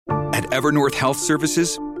At Evernorth Health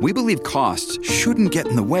Services, we believe costs shouldn't get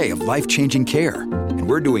in the way of life-changing care, and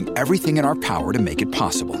we're doing everything in our power to make it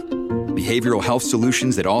possible. Behavioral health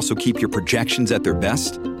solutions that also keep your projections at their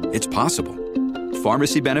best? It's possible.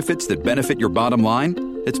 Pharmacy benefits that benefit your bottom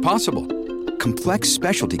line? It's possible. Complex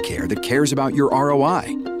specialty care that cares about your ROI?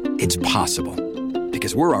 It's possible.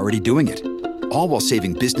 Because we're already doing it. All while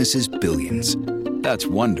saving businesses billions. That's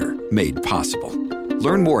Wonder made possible.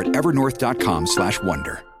 Learn more at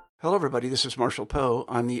evernorth.com/wonder. Hello, everybody. This is Marshall Poe.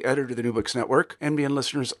 I'm the editor of the New Books Network. NBN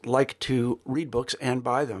listeners like to read books and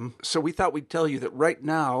buy them. So we thought we'd tell you that right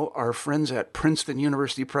now, our friends at Princeton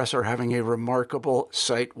University Press are having a remarkable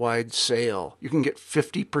site-wide sale. You can get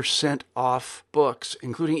 50% off books,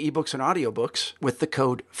 including ebooks and audiobooks, with the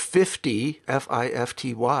code 50,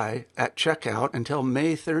 F-I-F-T-Y, at checkout until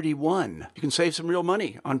May 31. You can save some real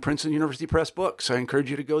money on Princeton University Press books. I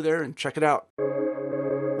encourage you to go there and check it out.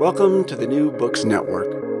 Welcome to the New Books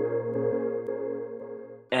Network.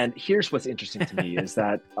 And here's what's interesting to me is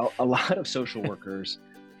that a lot of social workers,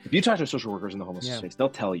 if you talk to social workers in the homeless space, they'll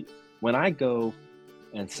tell you, when I go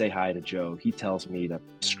and say hi to Joe, he tells me to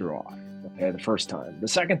screw off, okay, the first time. The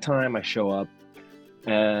second time I show up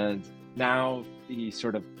and now he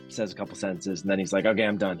sort of says a couple sentences and then he's like, okay,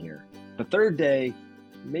 I'm done here. The third day,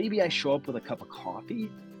 maybe I show up with a cup of coffee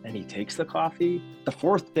and he takes the coffee. The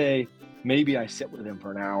fourth day, maybe I sit with him for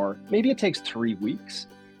an hour. Maybe it takes 3 weeks.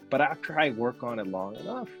 But after I work on it long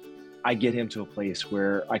enough, I get him to a place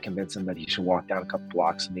where I convince him that he should walk down a couple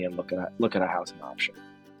blocks and then look at a housing option.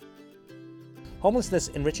 Homelessness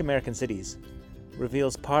in rich American cities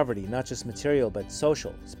reveals poverty, not just material, but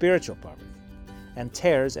social, spiritual poverty, and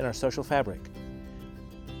tears in our social fabric.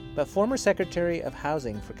 But former Secretary of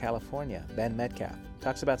Housing for California, Ben Metcalf,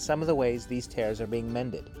 talks about some of the ways these tears are being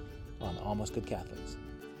mended on Almost Good Catholics.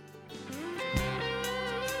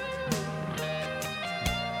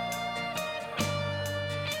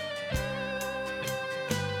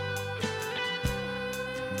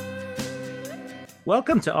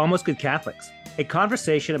 Welcome to Almost Good Catholics, a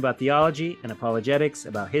conversation about theology and apologetics,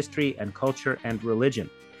 about history and culture and religion.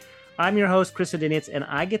 I'm your host, Chris Odinitz, and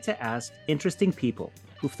I get to ask interesting people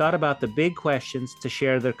who've thought about the big questions to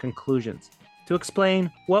share their conclusions, to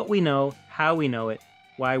explain what we know, how we know it,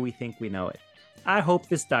 why we think we know it. I hope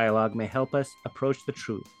this dialogue may help us approach the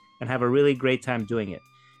truth and have a really great time doing it.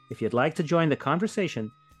 If you'd like to join the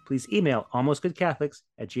conversation, please email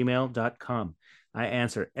almostgoodcatholics@gmail.com. I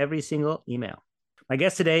answer every single email. My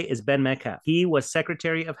guest today is Ben Metcalf. He was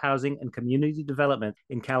Secretary of Housing and Community Development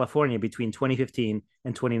in California between 2015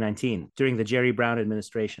 and 2019 during the Jerry Brown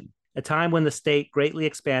administration, a time when the state greatly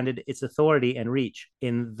expanded its authority and reach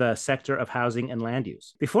in the sector of housing and land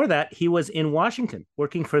use. Before that, he was in Washington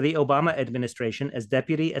working for the Obama administration as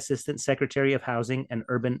Deputy Assistant Secretary of Housing and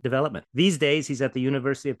Urban Development. These days, he's at the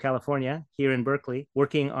University of California here in Berkeley,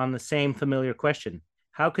 working on the same familiar question.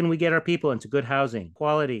 How can we get our people into good housing,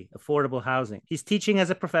 quality, affordable housing? He's teaching as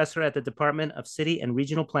a professor at the Department of City and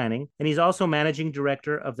Regional Planning, and he's also managing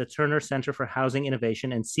director of the Turner Center for Housing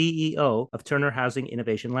Innovation and CEO of Turner Housing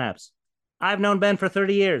Innovation Labs. I've known Ben for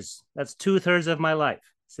 30 years. That's 2/3 of my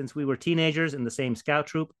life, since we were teenagers in the same scout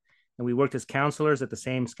troop, and we worked as counselors at the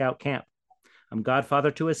same scout camp. I'm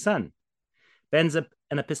godfather to his son. Ben's an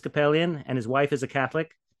Episcopalian, and his wife is a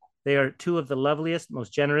Catholic. They are two of the loveliest,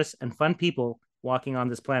 most generous, and fun people walking on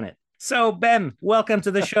this planet. So, Ben, welcome to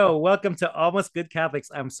the show. Welcome to Almost Good Catholics.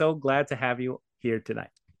 I'm so glad to have you here tonight.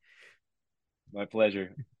 My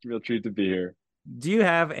pleasure. It's a real treat to be here. Do you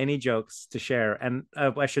have any jokes to share? And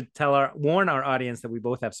I should warn our audience that we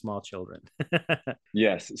both have small children.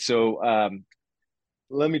 Yes. So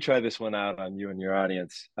let me try this one out on you and your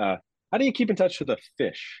audience. How do you keep in touch with a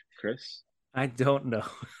fish, Chris? I don't know.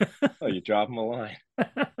 Oh, you drop them a line.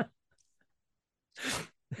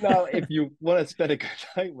 Now, if you want to spend a good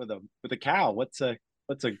night with a cow, what's a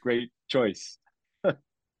great choice?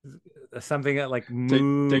 Something like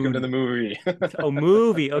moon. Take them to the movie. Oh,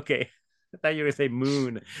 movie. Okay. I thought you were going to say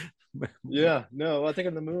moon. Yeah, no, I think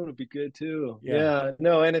on the moon would be good too. Yeah,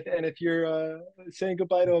 no, and if you're saying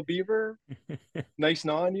goodbye to a beaver, nice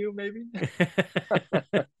gnawing you, maybe.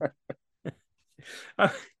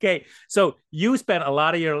 Okay, so you spent a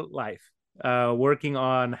lot of your life working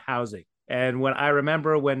on housing. And when I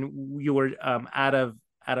remember when you were out of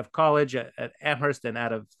college at Amherst and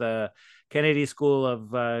out of the Kennedy School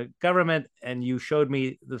of Government, and you showed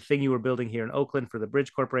me the thing you were building here in Oakland for the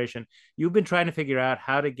Bridge Corporation, you've been trying to figure out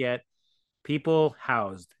how to get people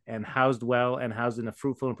housed and housed well and housed in a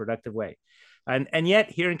fruitful and productive way. And yet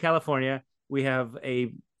here in California, we have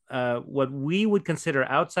what we would consider,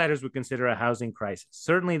 outsiders would consider, a housing crisis.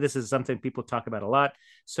 Certainly, this is something people talk about a lot.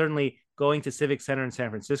 Certainly, going to Civic Center in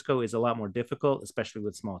San Francisco is a lot more difficult, especially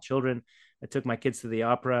with small children. I took my kids to the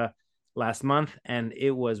opera last month, and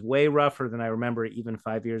it was way rougher than I remember even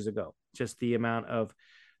 5 years ago. Just the amount of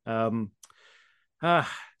um, uh,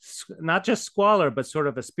 not just squalor, but sort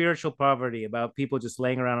of a spiritual poverty about people just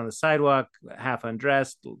laying around on the sidewalk, half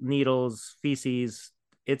undressed, needles, feces.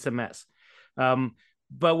 It's a mess.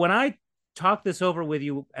 But when I talked this over with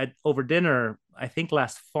you over dinner, I think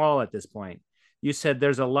last fall at this point, you said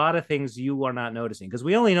there's a lot of things you are not noticing because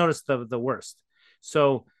we only notice the worst.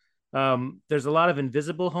 So there's a lot of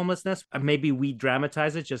invisible homelessness. Maybe we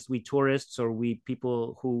dramatize it, just we tourists or we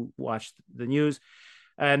people who watch the news.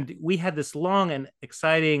 And we had this long and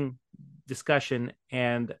exciting discussion.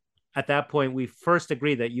 And at that point, we first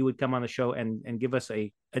agreed that you would come on the show and give us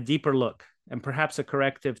a deeper look and perhaps a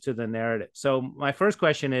corrective to the narrative. So my first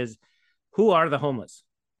question is, who are the homeless?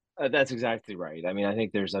 That's exactly right. I mean, I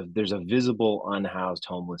think there's a visible unhoused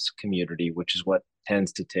homeless community, which is what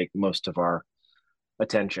tends to take most of our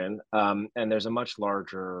attention. And there's a much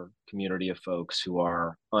larger community of folks who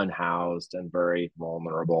are unhoused and very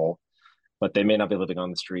vulnerable, but they may not be living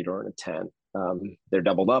on the street or in a tent. They're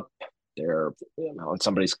doubled up. They're on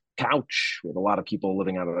somebody's couch with a lot of people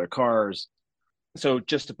living out of their cars. So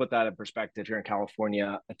just to put that in perspective, here in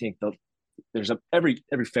California, I think there's every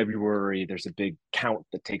February there's a big count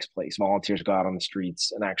that takes place. Volunteers go out on the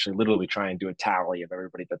streets and actually literally try and do a tally of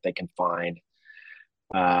everybody that they can find.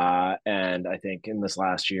 And I think in this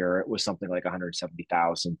last year it was something like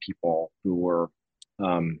 170,000 people who were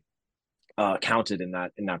counted in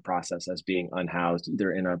that process as being unhoused,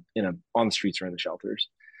 either in a on the streets or in the shelters.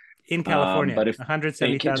 In California, but if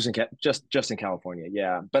 170,000 just in California,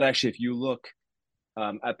 yeah. But actually, if you look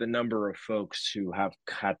at the number of folks who have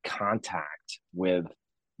had contact with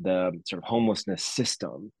the sort of homelessness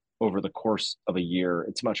system over the course of a year,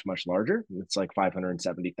 it's much, much larger. It's like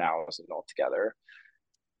 570,000 altogether.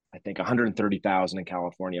 I think 130,000 in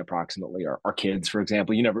California approximately are kids, for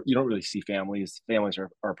example. You don't really see families. Families are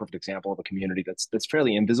a perfect example of a community that's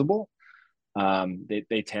fairly invisible.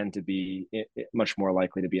 They tend to be much more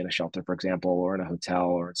likely to be in a shelter, for example, or in a hotel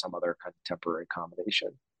or in some other kind of temporary accommodation.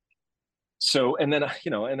 So, and then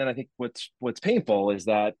I think what's painful is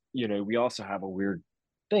that we also have a weird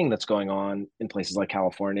thing that's going on in places like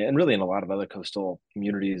California and really in a lot of other coastal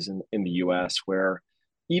communities in the U.S. where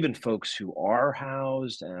even folks who are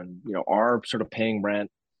housed and are sort of paying rent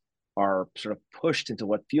are sort of pushed into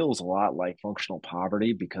what feels a lot like functional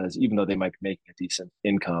poverty, because even though they might be making a decent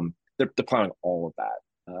income, they're plowing all of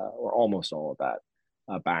that or almost all of that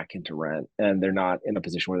back into rent, and they're not in a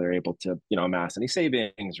position where they're able to amass any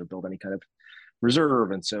savings or build any kind of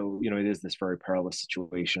reserve. And so it is this very perilous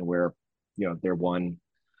situation where they're one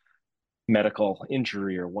medical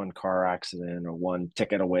injury or one car accident or one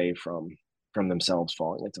ticket away from themselves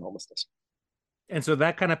falling into homelessness. And so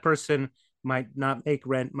that kind of person might not make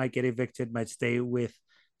rent, might get evicted, might stay with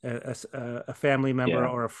a family member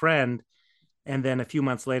or a friend, and then a few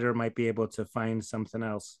months later might be able to find something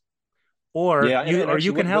else. Or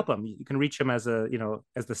you can help them. You can reach them as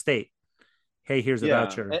as the state. Hey, here's a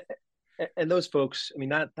voucher. And those folks, I mean,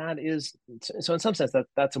 that is, so in some sense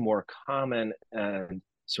that's a more common and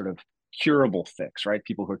sort of curable fix, right?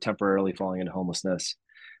 People who are temporarily falling into homelessness,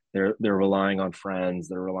 they're relying on friends,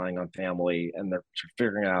 they're relying on family, and they're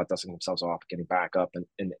figuring out, dusting themselves off, getting back up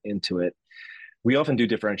and into it. We often do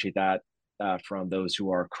differentiate that from those who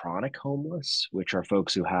are chronic homeless, which are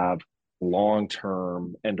folks who have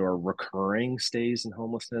long-term and or recurring stays in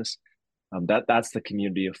homelessness. That's the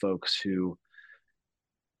community of folks who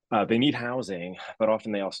they need housing, but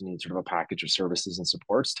often they also need sort of a package of services and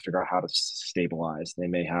supports to figure out how to stabilize. They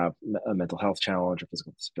may have a mental health challenge or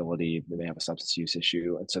physical disability. They may have a substance use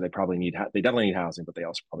issue. And so they definitely need housing, but they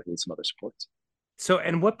also probably need some other supports. So,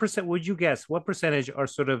 and what percent would you guess? What percentage are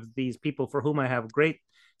sort of these people for whom I have great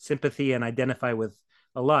sympathy and identify with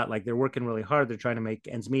a lot? Like they're working really hard, they're trying to make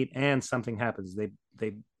ends meet, and something happens.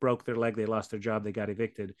 They broke their leg, they lost their job, they got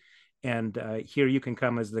evicted, and here you can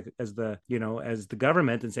come as the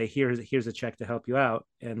government and say here's a check to help you out,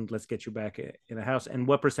 and let's get you back in a house. And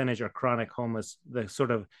what percentage are chronic homeless? The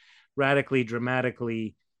sort of radically,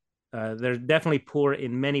 dramatically, they're definitely poor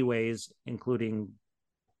in many ways, including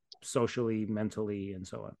socially, mentally, and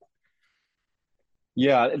so on.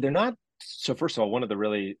 Yeah, they're not. So first of all, one of the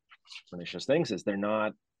really pernicious things is they're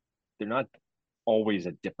not always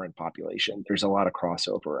a different population. There's a lot of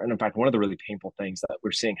crossover. And in fact, one of the really painful things that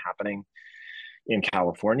we're seeing happening in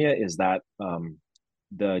California is that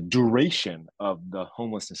the duration of the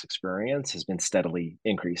homelessness experience has been steadily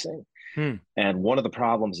increasing. And one of the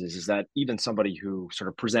problems is that even somebody who sort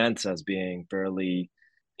of presents as being fairly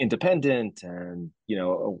independent and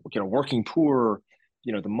working poor,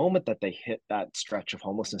 the moment that they hit that stretch of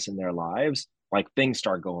homelessness in their lives, like things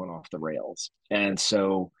start going off the rails. And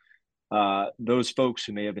so those folks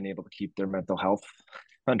who may have been able to keep their mental health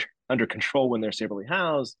under control when they're stably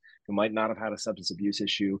housed, who might not have had a substance abuse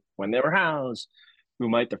issue when they were housed,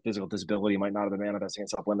 their physical disability might not have been manifesting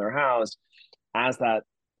itself when they're housed. As that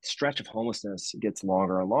stretch of homelessness gets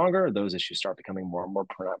longer and longer, those issues start becoming more and more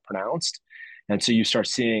pronounced. And so you start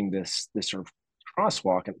seeing this sort of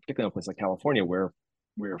crosswalk, and particularly in a place like California, where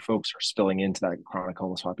folks are spilling into that chronic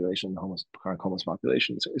homeless population. The chronic homeless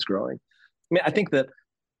population is growing. I mean, I think that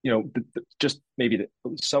just maybe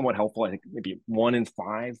somewhat helpful. I think maybe 1 in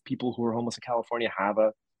 5 people who are homeless in California have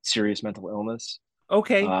a serious mental illness.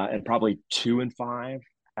 Okay. And probably 2 in 5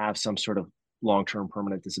 have some sort of long-term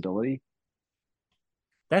permanent disability.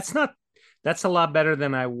 That's a lot better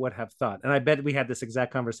than I would have thought. And I bet we had this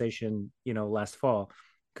exact conversation, last fall,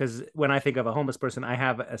 because when I think of a homeless person, I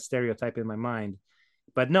have a stereotype in my mind.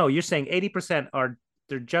 But no, you're saying 80%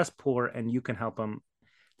 they're just poor and you can help them.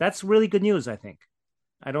 That's really good news, I think.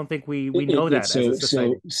 I don't think we know that as a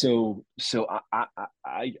society. So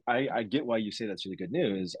I get why you say that's really good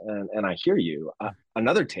news, and I hear you.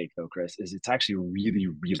 Another take, though, Chris, is it's actually really,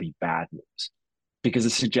 really bad news, because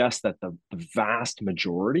it suggests that the vast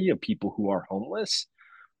majority of people who are homeless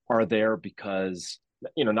are there because,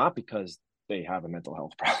 not because they have a mental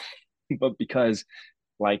health problem, but because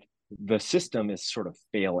like the system is sort of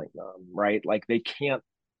failing them, right? Like they can't,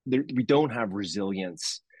 we don't have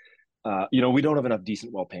resilience. We don't have enough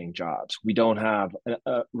decent, well-paying jobs. We don't have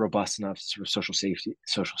a robust enough sort of social safety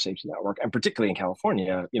network, and particularly in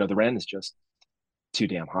California, the rent is just too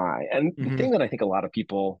damn high. And the thing that I think a lot of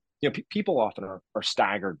people, people often are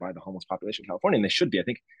staggered by the homeless population in California, and they should be. I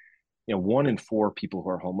think, 1 in 4 people who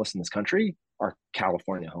are homeless in this country are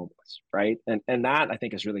California homeless, right? And that I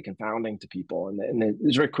think is really confounding to people. And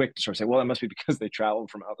it's very quick to sort of say, well, it must be because they traveled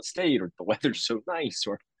from out of state, or the weather's so nice,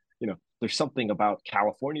 or there's something about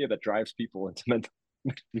California that drives people into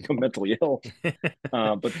mentally ill.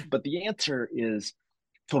 But the answer is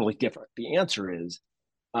totally different. The answer is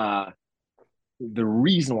the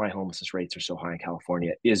reason why homelessness rates are so high in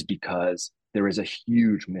California is because there is a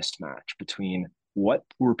huge mismatch between what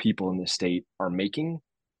poor people in the state are making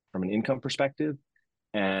from an income perspective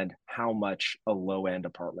and how much a low-end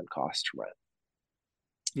apartment costs to rent.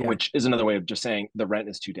 Yeah. Which is another way of just saying the rent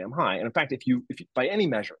is too damn high. And in fact, if you by any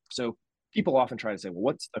measure, so people often try to say, well,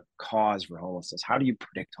 what's the cause for homelessness? How do you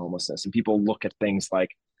predict homelessness? And people look at things like,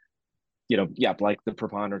 like the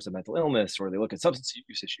preponderance of mental illness, or they look at substance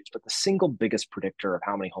use issues. But the single biggest predictor of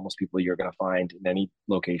how many homeless people you're going to find in any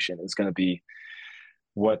location is going to be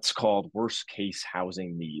what's called worst case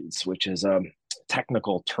housing needs, which is a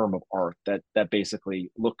technical term of art that basically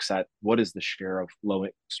looks at what is the share of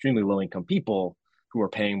extremely low income people who are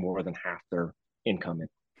paying more than half their income.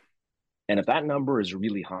 And if that number is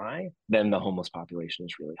really high, then the homeless population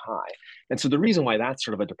is really high. And so the reason why that's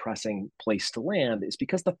sort of a depressing place to land is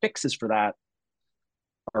because the fixes for that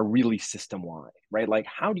are really system-wide, right? Like,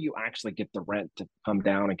 how do you actually get the rent to come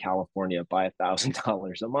down in California by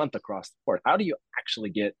 $1,000 a month across the board? How do you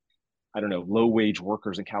actually get, low-wage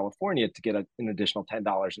workers in California to get an additional $10 an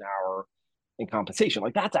hour in compensation?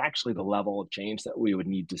 Like, that's actually the level of change that we would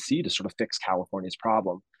need to see to sort of fix California's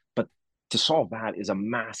problem. But to solve that is a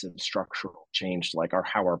massive structural change to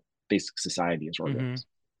how our basic society is organized.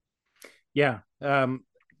 Yeah.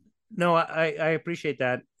 No, I appreciate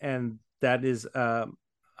that. And that is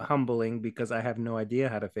humbling, because I have no idea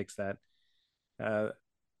how to fix that.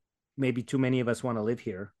 Maybe too many of us want to live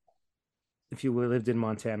here. If you lived in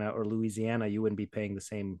Montana or Louisiana, you wouldn't be paying the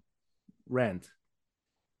same rent.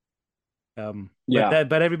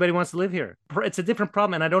 But everybody wants to live here. It's a different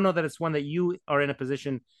problem, and I don't know that it's one that you are in a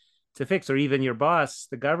position to fix, or even your boss,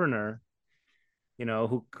 the governor,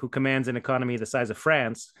 who commands an economy the size of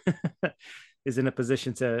France, is in a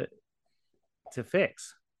position to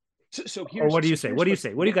fix. So or what do you say? What do you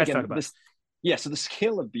say? What do you guys talk about? So the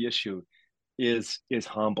scale of the issue is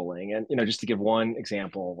humbling, and just to give one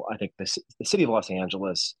example, I think the city of Los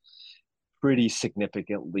Angeles pretty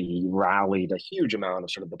significantly rallied a huge amount of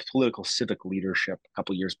sort of the political civic leadership a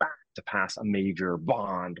couple of years back to pass a major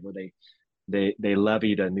bond where they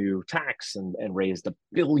levied a new tax and raised $1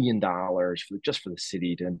 billion just for the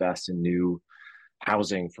city to invest in new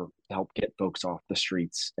housing to help get folks off the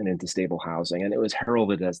streets and into stable housing. And it was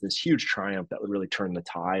heralded as this huge triumph that would really turn the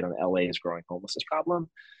tide on LA's growing homelessness problem.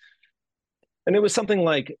 And it was something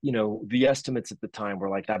like, the estimates at the time were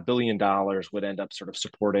like that $1 billion would end up sort of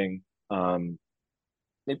supporting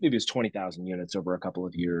maybe it was 20,000 units over a couple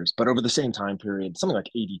of years, but over the same time period, something like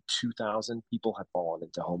 82,000 people have fallen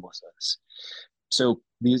into homelessness. So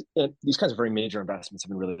these kinds of very major investments have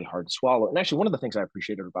been really hard to swallow. And actually, one of the things I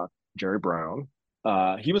appreciated about Jerry Brown,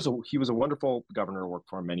 he was a wonderful governor to work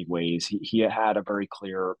for in many ways. He had a very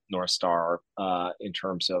clear North Star in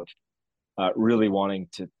terms of really wanting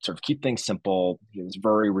to sort of keep things simple. He was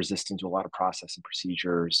very resistant to a lot of process and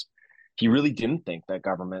procedures. He really didn't think that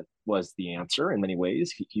government was the answer in many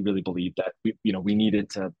ways. He really believed that we needed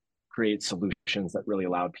to create solutions that really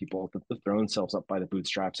allowed people to throw themselves up by the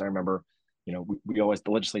bootstraps. I remember, we always,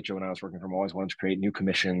 the legislature when I was working from, always wanted to create new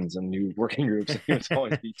commissions and new working groups. And he was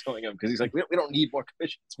always vetoing them because he's like, we don't need more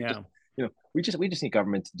commissions. We just need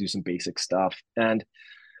government to do some basic stuff. And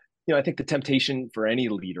I think the temptation for any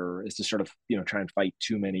leader is to sort of, try and fight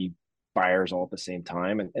too many fires all at the same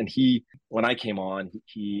time. And he, when I came on,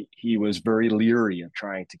 he was very leery of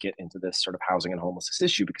trying to get into this sort of housing and homelessness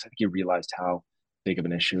issue, because I think he realized how big of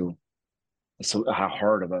an issue, so how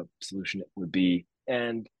hard of a solution it would be.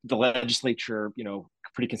 And the legislature,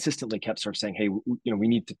 pretty consistently kept sort of saying, hey, we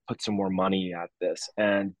need to put some more money at this.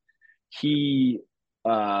 And he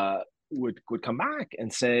would come back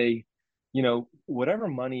and say, whatever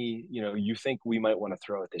money, you think we might want to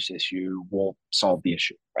throw at this issue won't solve the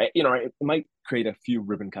issue, right? It might create a few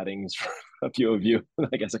ribbon cuttings for a few of you.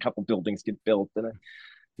 I guess a couple buildings get built and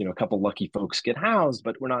a couple lucky folks get housed,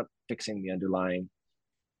 but we're not fixing the underlying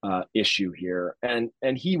issue here. And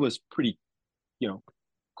he was pretty,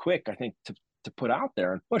 quick, I think, to put out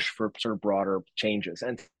there and push for sort of broader changes.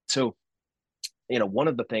 And so, one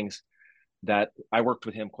of the things that I worked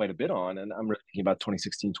with him quite a bit on, and I'm really thinking about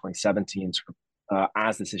 2016, 2017, sort of,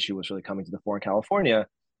 as this issue was really coming to the fore in California,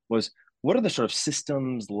 was what are the sort of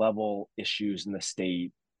systems level issues in the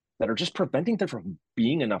state that are just preventing there from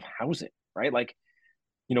being enough housing, right? Like,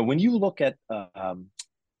 when you look at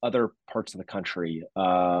other parts of the country,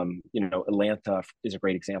 Atlanta is a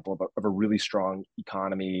great example of a really strong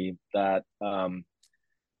economy that,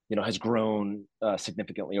 has grown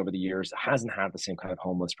significantly over the years. It hasn't had the same kind of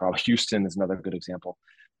homeless problem. Houston is another good example.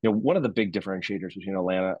 One of the big differentiators between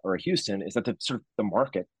Atlanta or Houston is that the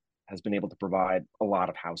market has been able to provide a lot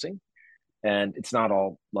of housing, and it's not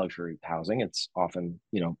all luxury housing. It's often,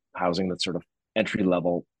 housing that's sort of entry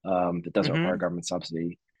level, that doesn't require government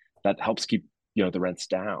subsidy, that helps keep, the rents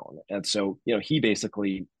down. And so, he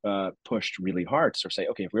basically pushed really hard to sort of say,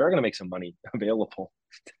 okay, if we are going to make some money available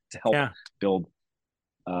to help build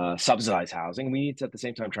subsidized housing, we need to at the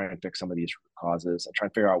same time try and fix some of these causes and try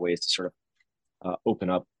and figure out ways to sort of open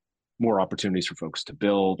up more opportunities for folks to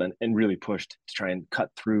build, and really push to try and cut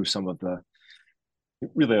through some of the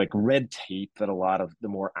really like red tape that a lot of the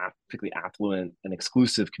more particularly affluent and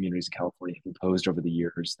exclusive communities in California have imposed over the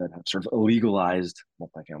years, that have sort of illegalized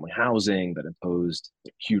multifamily housing, that imposed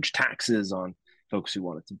huge taxes on folks who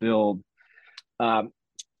wanted to build. And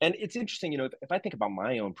it's interesting, if I think about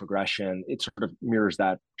my own progression, it sort of mirrors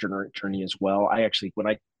that journey as well. I actually, when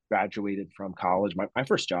I graduated from college, my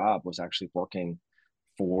first job was actually working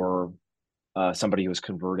for somebody who was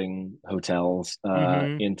converting hotels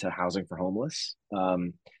into housing for homeless.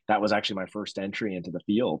 That was actually my first entry into the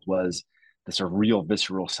field, was the sort of real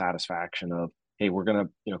visceral satisfaction of, hey, we're going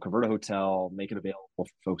to, convert a hotel, make it available for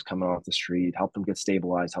folks coming off the street, help them get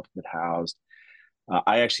stabilized, help them get housed.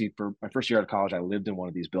 I actually, for my first year out of college, I lived in one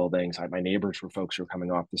of these buildings. My neighbors were folks who were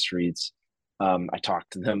coming off the streets. I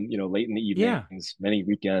talked to them, late in the evenings, many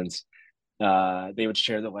weekends. They would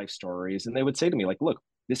share their life stories, and they would say to me, like, look,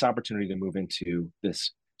 this opportunity to move into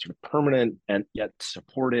this sort of permanent and yet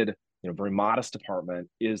supported, very modest apartment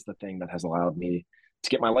is the thing that has allowed me to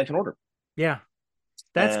get my life in order. Yeah,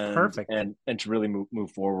 that's perfect. And to really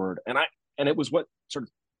move forward. And it was what sort of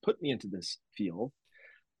put me into this field.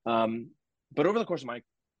 But over the course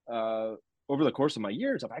of my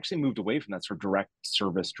years, I've actually moved away from that sort of direct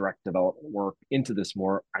service, direct development work into this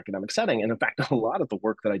more academic setting. And in fact, a lot of the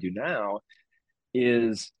work that I do now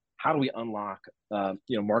is how do we unlock,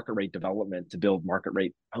 market rate development to build market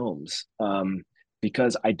rate homes?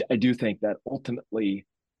 Because I do think that ultimately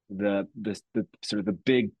the sort of the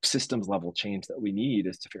big systems level change that we need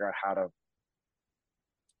is to figure out how to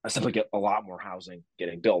simply get a lot more housing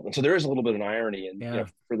getting built. And so there is a little bit of an irony in,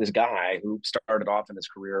 for this guy who started off in his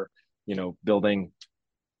career, building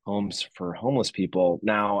homes for homeless people.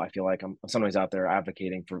 Now I feel like I'm sometimes out there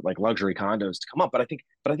advocating for like luxury condos to come up. But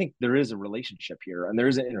I think there is a relationship here, and there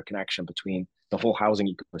is an interconnection between the whole housing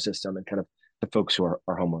ecosystem and kind of the folks who are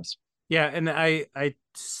homeless. Yeah. And I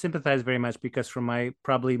sympathize very much, because from my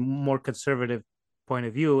probably more conservative point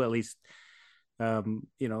of view, at least,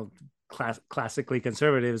 classically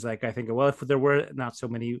conservatives, like I think, well, if there were not so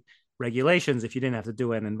many regulations, if you didn't have to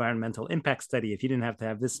do an environmental impact study, if you didn't have to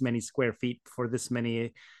have this many square feet for this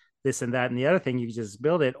many, this and that and the other thing, you could just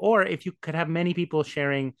build it. Or if you could have many people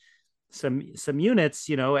sharing some units,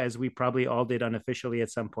 as we probably all did unofficially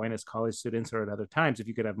at some point as college students or at other times, if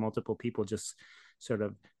you could have multiple people just sort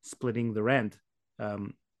of splitting the rent,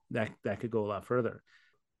 that could go a lot further.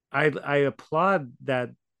 I applaud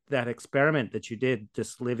that experiment that you did,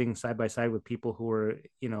 just living side by side with people who were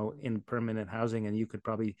in permanent housing, and you could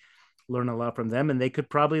probably learn a lot from them, and they could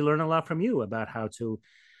probably learn a lot from you about how to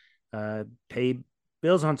pay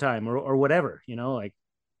bills on time or whatever, like,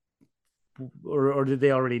 or did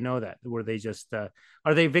they already know that? Were they just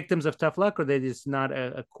are they victims of tough luck, or they just not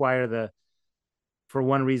acquire the, for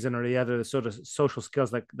one reason or the other, the sort of social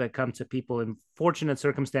skills that come to people in fortunate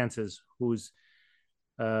circumstances who's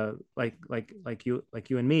like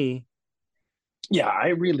you and me? Yeah, I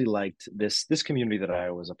really liked this community that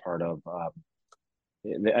I was a part of.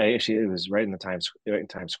 It was right in Times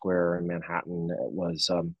Square in Manhattan. It was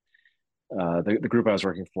the group I was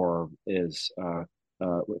working for is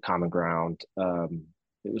Common Ground.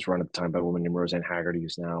 It was run at the time by a woman named Roseanne Haggerty,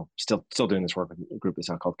 who's now still doing this work with a group that's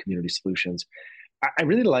now called Community Solutions. I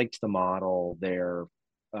really liked the model there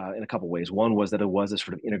in a couple of ways. One was that it was a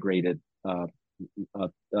sort of integrated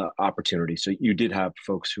opportunity. So you did have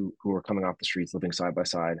folks who were coming off the streets, living side by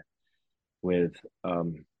side with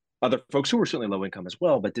other folks who were certainly low income as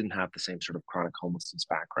well, but didn't have the same sort of chronic homelessness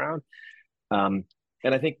background. And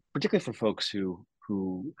I think particularly for folks who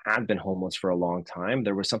had been homeless for a long time,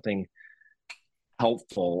 there was something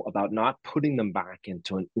helpful about not putting them back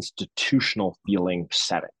into an institutional feeling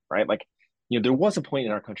setting, right? Like, there was a point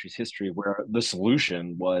in our country's history where the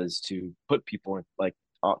solution was to put people in, like,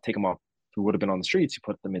 take them off who would have been on the streets, you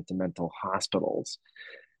put them into mental hospitals.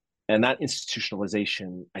 And that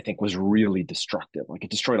institutionalization, I think, was really destructive. Like,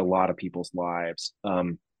 it destroyed a lot of people's lives,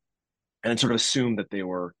 and it sort of assumed that they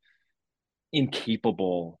were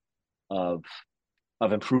incapable of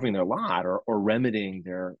improving their lot or remedying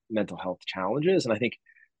their mental health challenges. And I think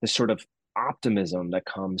this sort of optimism that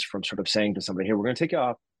comes from sort of saying to somebody, "Hey, we're going to take you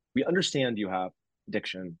off. We understand you have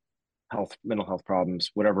addiction, mental health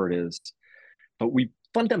problems, whatever it is, but we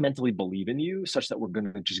fundamentally believe in you such that we're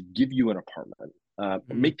going to just give you an apartment,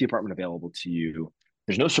 make the apartment available to you.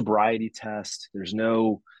 There's no sobriety test. There's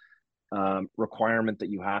no requirement that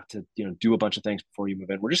you have to, do a bunch of things before you move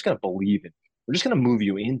in. We're just going to believe in you. We're just going to move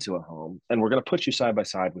you into a home, and we're going to put you side by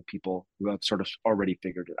side with people who have sort of already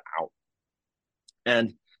figured it out."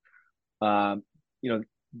 And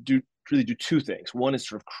really do two things. One is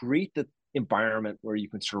sort of create the environment where you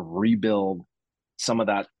can sort of rebuild some of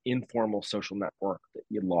that informal social network that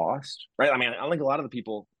you lost, right? I mean, I think a lot of the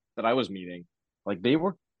people that I was meeting, like, they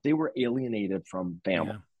were alienated from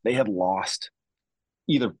family. Yeah. They had lost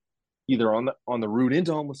either on the route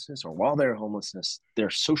into homelessness or while they're homelessness, their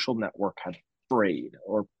social network had frayed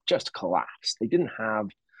or just collapsed. They didn't have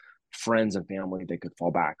friends and family they could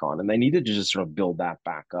fall back on, and they needed to just sort of build that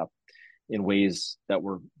back up in ways that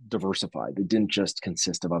were diversified. They didn't just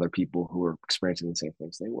consist of other people who were experiencing the same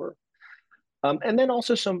things they were. And then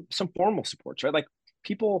also some formal supports, right? Like,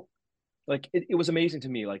 people, like, it was amazing to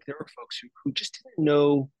me. Like, there were folks who just didn't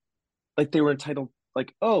know, like, they were entitled,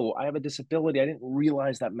 like, "Oh, I have a disability. I didn't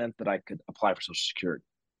realize that meant that I could apply for Social Security."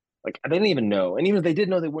 Like, I didn't even know. And even if they did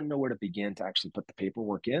know, they wouldn't know where to begin to actually put the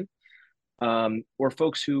paperwork in. Or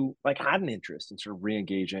folks who, like, had an interest in sort of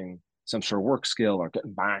re-engaging some sort of work skill or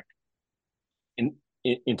getting back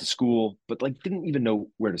into school, but, like, didn't even know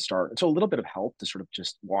where to start. And so a little bit of help to sort of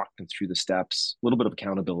just walk them through the steps, a little bit of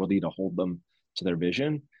accountability to hold them to their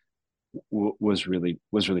vision was really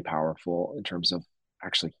powerful in terms of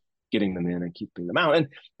actually getting them in and keeping them out.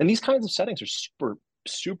 And these kinds of settings are super,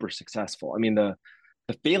 super successful. I mean, the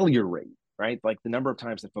failure rate, right? Like, the number of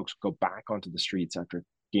times that folks go back onto the streets after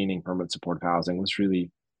gaining permanent supportive housing was really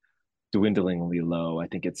dwindlingly low. I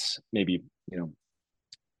think it's maybe,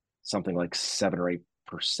 something like 7 or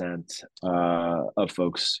 8% of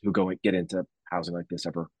folks who get into housing like this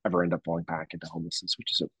ever end up falling back into homelessness,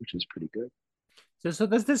 which is pretty good. So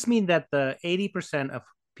does this mean that the 80% of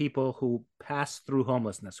people who pass through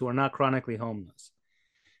homelessness, who are not chronically homeless,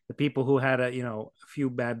 the people who had a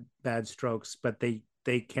few bad strokes, but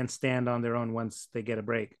they can stand on their own once they get a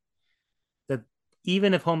break, that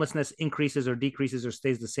even if homelessness increases or decreases or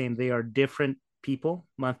stays the same, they are different people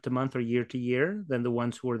month to month or year to year than the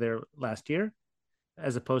ones who were there last year,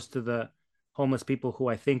 as opposed to the homeless people who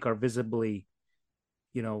I think are visibly,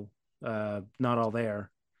 not all there,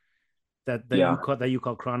 that you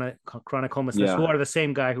call chronic homelessness, who are the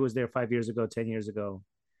same guy who was there 5 years ago, 10 years ago.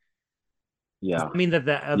 Does Yeah. that mean that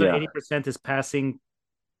the other Yeah. 80% is passing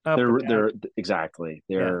up or down? They're exactly.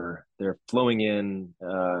 Yeah. They're flowing in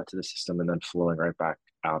to the system and then flowing right back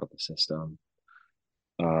out of the system.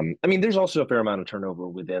 I mean, there's also a fair amount of turnover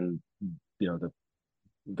within,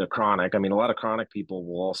 the chronic. I mean, a lot of chronic people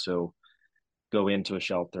will also go into a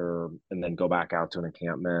shelter and then go back out to an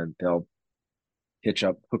encampment. They'll hook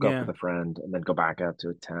up Yeah. with a friend, and then go back out to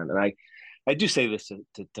a tent. And I do say this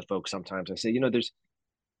to folks sometimes. I say,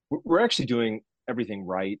 we're actually doing everything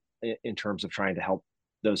right in terms of trying to help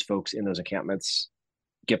those folks in those encampments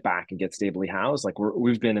get back and get stably housed. Like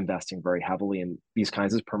we've been investing very heavily in these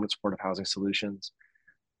kinds of permanent supportive housing solutions,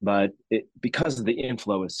 but because the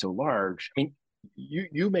inflow is so large. I mean,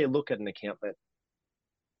 you may look at an encampment,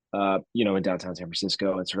 in downtown San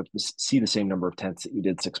Francisco and sort of see the same number of tents that you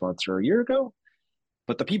did 6 months or a year ago,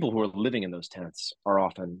 but the people who are living in those tents are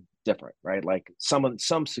often different, right? Like some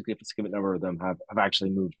significant number of them have actually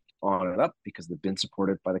moved on and up because they've been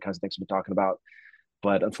supported by the kinds of things we've been talking about.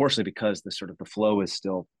 But unfortunately, because the flow is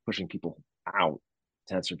still pushing people out,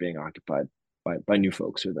 tents are being occupied by new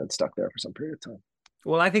folks who are then stuck there for some period of time.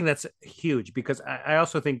 Well, I think that's huge because I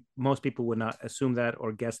also think most people would not assume that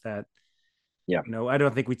or guess that. Yeah. I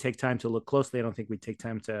don't think we take time to look closely. I don't think we take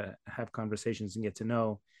time to have conversations and get to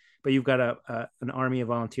know. But you've got an army of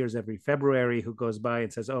volunteers every February who goes by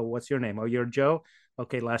and says, "Oh, what's your name? Oh, you're Joe.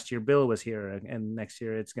 Okay, last year Bill was here, and next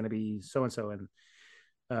year it's going to be so and so."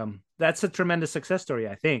 And that's a tremendous success story,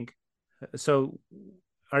 I think. So,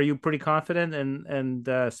 are you pretty confident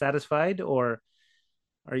and satisfied, or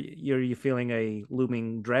are you feeling a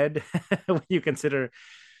looming dread when you consider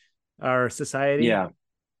our society? Yeah.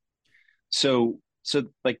 So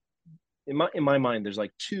like in my mind, there's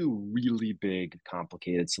like two really big,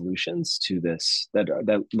 complicated solutions to this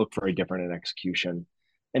that look very different in execution,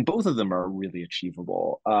 and both of them are really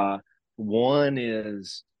achievable. One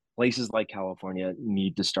is places like California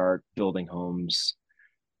need to start building homes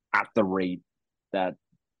at the rate that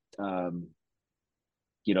um,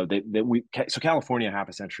 so California half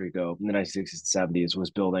a century ago in the 1960s and 70s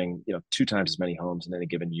was building 2 times as many homes in any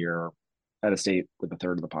given year at a state with a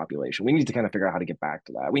third of the population. We need to kind of figure out how to get back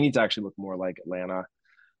to that. We need to actually look more like Atlanta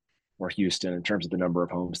or Houston in terms of the number of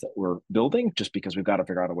homes that we're building, just because we've got to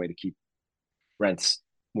figure out a way to keep rents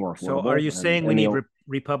more So, affordable. are you saying we need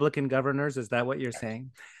Republican governors? Is that what you're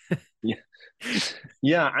saying? Yeah.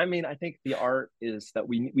 Yeah, I mean, I think the art is that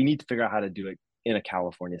we need to figure out how to do it in a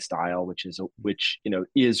California style, which is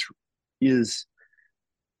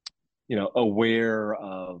aware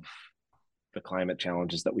of the climate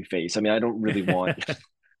challenges that we face. I mean, I don't really want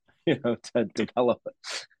to develop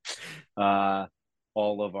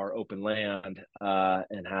all of our open land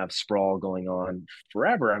and have sprawl going on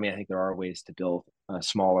forever. I mean, I think there are ways to build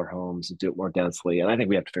smaller homes and do it more densely, and I think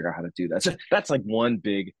we have to figure out how to do that. So that's like one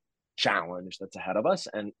big challenge that's ahead of us,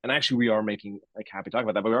 and actually we are making, like, happy to talk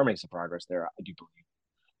about that, but we are making some progress there, I do believe.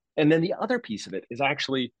 And then the other piece of it is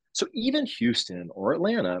actually, so even Houston or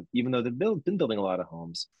Atlanta, even though they've been building a lot of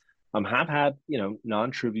homes, have had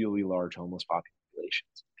non-trivially large homeless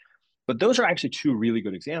populations. But those are actually two really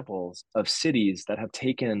good examples of cities that have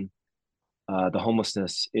taken the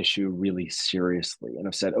homelessness issue really seriously and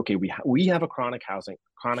have said, okay, we have a chronic homeless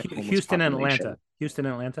Houston and population. Atlanta. Houston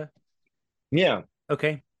and Atlanta. Yeah.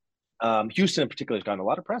 Okay. Houston in particular has gotten a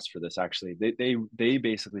lot of press for this. Actually, they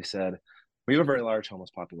basically said we have a very large homeless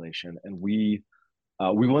population, and we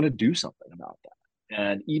want to do something about that.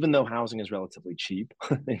 And even though housing is relatively cheap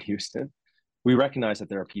in Houston, we recognize that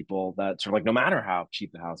there are people that sort of, like, no matter how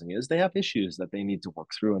cheap the housing is, they have issues that they need to work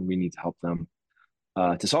through, and we need to help them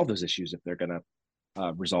to solve those issues if they're going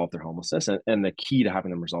to resolve their homelessness. And the key to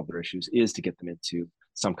having them resolve their issues is to get them into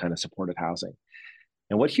some kind of supported housing.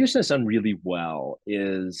 And what Houston has done really well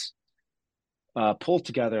is pulled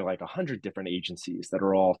together like 100 different agencies that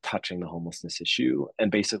are all touching the homelessness issue and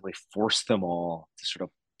basically force them all to sort of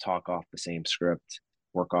talk off the same script,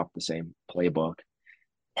 work off the same playbook.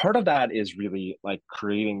 Part of that is really like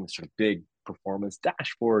creating sort of big performance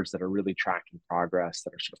dashboards that are really tracking progress,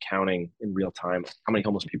 that are sort of counting in real time how many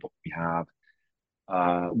homeless people we have.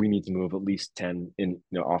 We need to move at least 10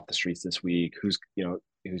 off the streets this week. Who's going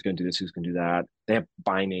to do this? Who's going to do that? They have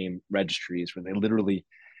by name registries where they literally,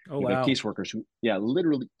 wow, caseworkers who,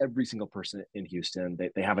 literally every single person in Houston,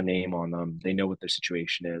 they have a name on them. They know what their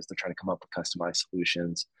situation is. They're trying to come up with customized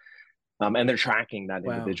solutions. And they're tracking that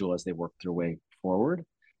individual as they work their way forward.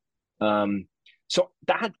 So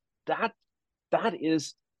that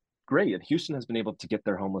is great. And Houston has been able to get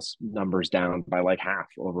their homeless numbers down by like half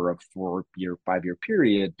over a 5-year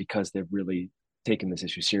period because they've really taken this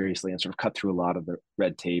issue seriously and sort of cut through a lot of the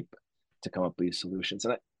red tape to come up with these solutions.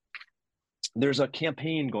 And there's a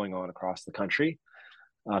campaign going on across the country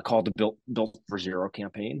called the Built for Zero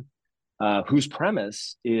campaign, whose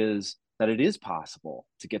premise is that it is possible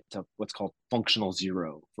to get to what's called functional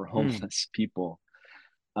zero for homeless people.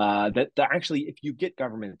 That actually, if you get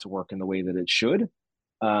government to work in the way that it should,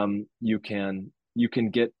 you can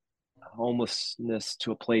get homelessness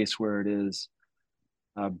to a place where it is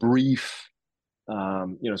brief.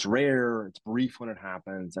 It's rare, it's brief when it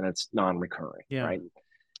happens, and it's non-recurring, right?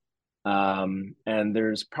 And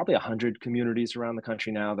there's probably 100 communities around the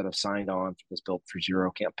country now that have signed on for this Built for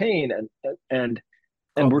Zero campaign, and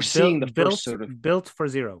we're seeing the first sort of built for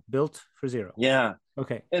zero. Yeah.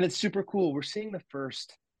 Okay. And it's super cool. We're seeing the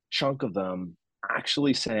first chunk of them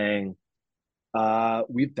actually saying,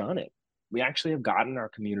 we've done it. We actually have gotten our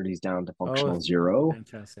communities down to functional zero.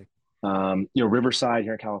 Fantastic. Riverside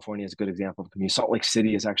here in California is a good example of a community. Salt Lake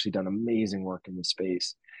City has actually done amazing work in this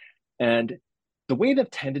space. And the way they've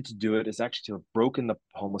tended to do it is actually to have broken the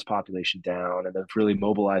homeless population down and they've really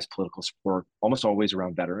mobilized political support almost always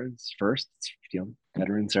around veterans first.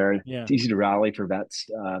 Veterans are, it's easy to rally for vets.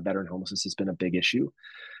 Veteran homelessness has been a big issue.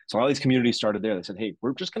 So all these communities started there. They said, hey,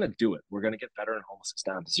 we're just going to do it. We're going to get veteran homelessness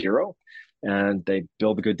down to zero. And they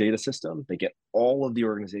build a good data system. They get all of the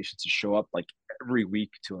organizations to show up like every week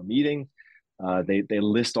to a meeting. They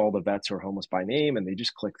list all the vets who are homeless by name, and they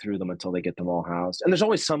just click through them until they get them all housed. And there's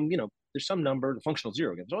always there's some number, the functional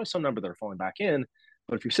zero again. There's always some number that are falling back in.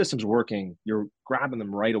 But if your system's working, you're grabbing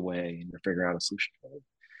them right away and you're figuring out a solution for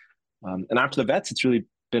them. And after the vets, it's really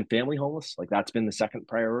been family homeless. Like that's been the second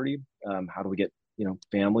priority. How do we get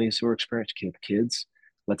families who are experienced kids?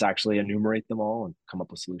 Let's actually enumerate them all and come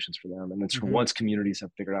up with solutions for them. And then once communities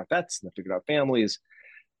have figured out vets and they've figured out families,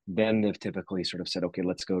 then they've typically sort of said, okay,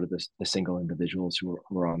 let's go to the single individuals who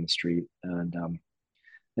are on the street. And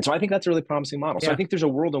so I think that's a really promising model. Yeah. So I think there's a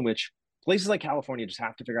world in which places like California just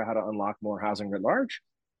have to figure out how to unlock more housing writ large.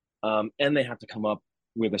 And they have to come up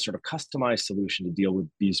with a sort of customized solution to deal with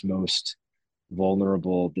these most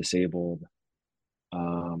vulnerable, disabled,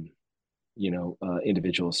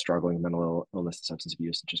 individuals struggling with mental illness and substance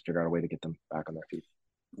abuse, and just figure out a way to get them back on their feet.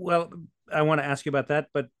 Well, I want to ask you about that,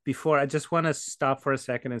 but before, I just want to stop for a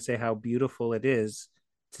second and say how beautiful it is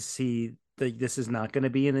to see that this is not going to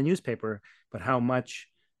be in the newspaper, but how much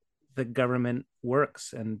the government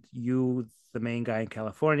works. And you, the main guy in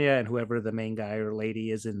California, and whoever the main guy or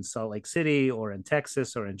lady is in Salt Lake City or in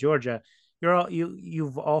Texas or in Georgia,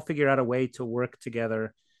 you've all figured out a way to work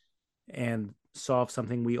together and solve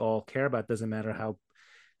something we all care about. Doesn't matter how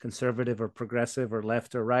conservative or progressive or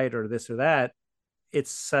left or right or this or that.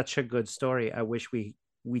 It's such a good story. I wish we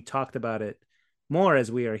talked about it more as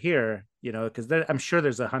we are here, because I'm sure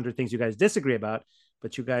there's 100 things you guys disagree about,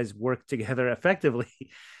 but you guys work together effectively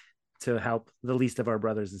to help the least of our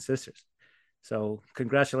brothers and sisters. So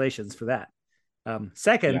congratulations for that.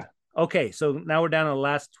 Second, okay, so now we're down to the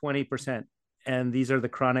last 20%, and these are the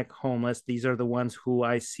chronic homeless. These are the ones who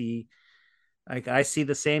I see. Like I see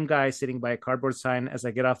the same guy sitting by a cardboard sign as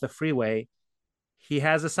I get off the freeway. He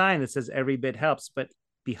has a sign that says every bit helps, but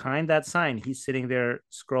behind that sign, he's sitting there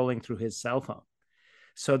scrolling through his cell phone.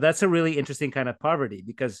 So that's a really interesting kind of poverty,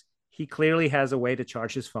 because he clearly has a way to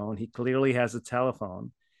charge his phone. He clearly has a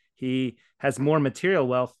telephone. He has more material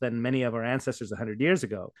wealth than many of our ancestors 100 years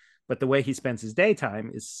ago. But the way he spends his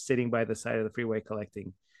daytime is sitting by the side of the freeway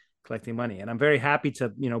collecting money. And I'm very happy to,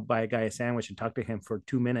 buy a guy a sandwich and talk to him for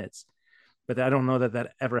 2 minutes. But I don't know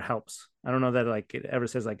that ever helps. I don't know that it ever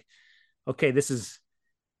says okay, this is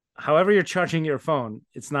however you're charging your phone.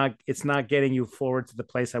 It's not getting you forward to the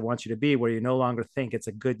place I want you to be, where you no longer think it's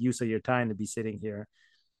a good use of your time to be sitting here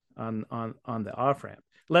on the off ramp,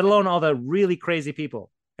 let alone all the really crazy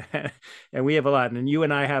people. And we have a lot. And you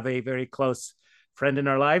and I have a very close friend in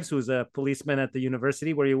our lives who's a policeman at the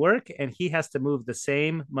university where you work, and he has to move the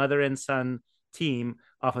same mother and son team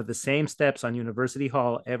off of the same steps on University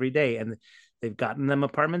Hall every day. And they've gotten them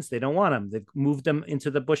apartments. They don't want them. They've moved them into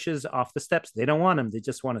the bushes off the steps. They don't want them. They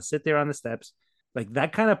just want to sit there on the steps. Like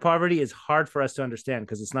that kind of poverty is hard for us to understand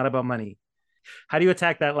because it's not about money. How do you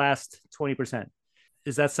attack that last 20%?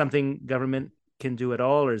 Is that something government can do at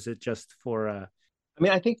all, or is it just for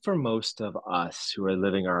I think for most of us who are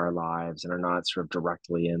living our lives and are not sort of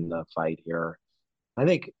directly in the fight here, I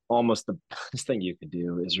think almost the best thing you could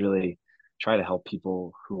do is really try to help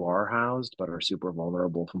people who are housed but are super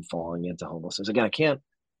vulnerable from falling into homelessness. Again, I can't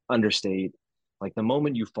understate, the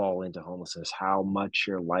moment you fall into homelessness, how much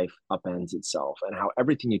your life upends itself and how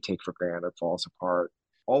everything you take for granted falls apart.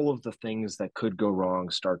 All of the things that could go wrong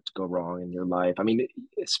start to go wrong in your life.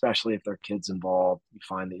 Especially if there are kids involved, you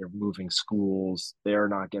find that you're moving schools, they're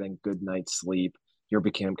not getting good night's sleep, you're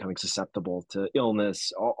becoming susceptible to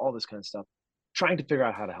illness, all this kind of stuff. trying to figure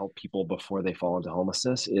out how to help people before they fall into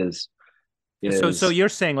homelessness So is you're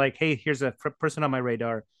saying like, hey, here's a person on my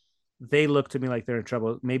radar. They look to me like they're in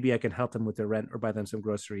trouble. Maybe I can help them with their rent or buy them some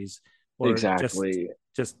groceries, or exactly,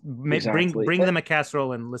 bring them a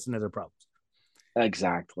casserole and listen to their problems.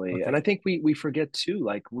 exactly. And Okay. I think we forget too,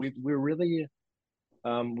 like we're really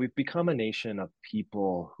we've become a nation of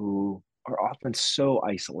people who are often so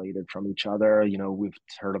isolated from each other. You know, we've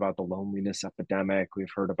heard about the loneliness epidemic.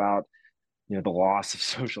 We've heard about, you know, the loss of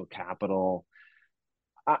social capital.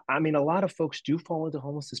 I mean, a lot of folks do fall into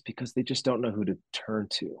homelessness because they just don't know who to turn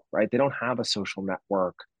to, right? They don't have a social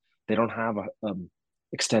network. They don't have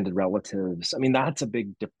extended relatives. I mean, that's a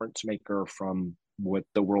big difference maker from what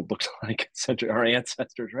the world looked like our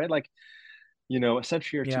ancestors, right? Like, you know, a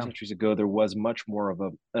century or two Yeah. centuries ago, there was much more of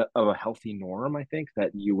a healthy norm, I think,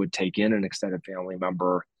 that you would take in an extended family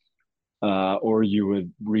member, or you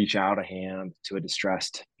would reach out a hand to a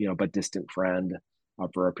distressed, you know, but distant friend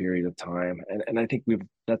for a period of time. And I think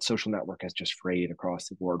that social network has just frayed across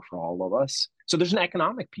the board for all of us. So there's an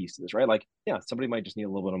economic piece to this, right? Like, yeah, somebody might just need a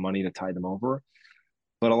little bit of money to tide them over,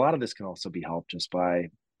 but a lot of this can also be helped just by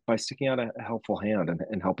sticking out a helpful hand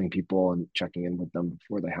and helping people and checking in with them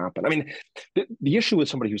before they happen. I mean, the issue with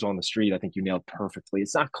somebody who's on the street, I think you nailed perfectly.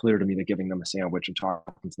 It's not clear to me that giving them a sandwich and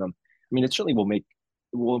talking to them, I mean, it certainly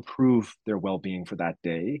will improve their well-being for that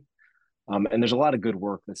day. And there's a lot of good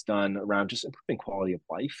work that's done around just improving quality of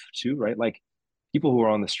life too, right? Like people who are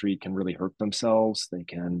on the street can really hurt themselves. They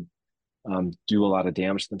can do a lot of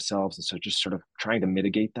damage to themselves. And so just sort of trying to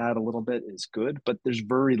mitigate that a little bit is good, but there's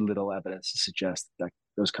very little evidence to suggest that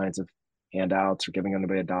those kinds of handouts or giving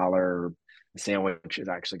anybody $1 or a sandwich is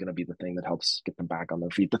actually going to be the thing that helps get them back on their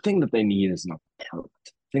feet. The thing that they need is an apartment.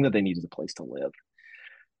 The thing that they need is a place to live.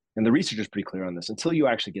 And the research is pretty clear on this. Until you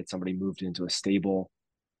actually get somebody moved into a stable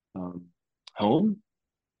um, home,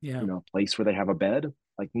 Yeah. you know, a place where they have a bed,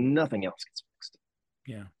 like nothing else gets fixed.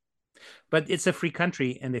 Yeah. But it's a free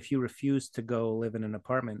country, and if you refuse to go live in an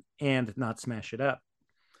apartment and not smash it up,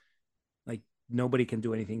 like nobody can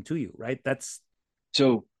do anything to you, right? That's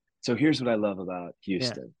So here's what I love about yeah.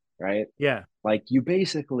 Houston, right? Yeah. Like you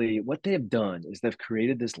basically what they have done is they've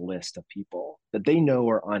created this list of people that they know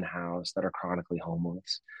are unhoused that are chronically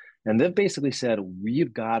homeless. And they've basically said,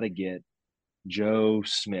 we've got to get Joe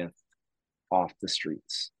Smith off the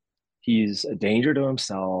streets. He's a danger to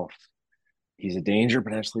himself. He's a danger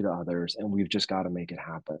potentially to others, and we've just got to make it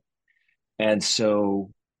happen. And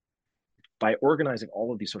so by organizing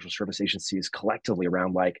all of these social service agencies collectively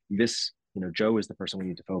around like this, you know, Joe is the person we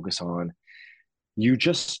need to focus on, you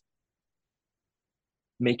just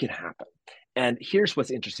make it happen. And here's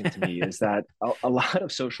what's interesting to me is that a lot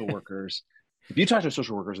of social workers, if you talk to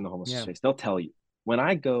social workers in the homeless Yeah. space, they'll tell you when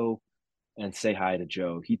I go and say hi to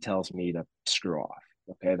Joe, he tells me to screw off.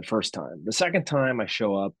 Okay. The first time, the second time I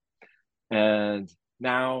show up and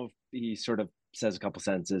now he sort of says a couple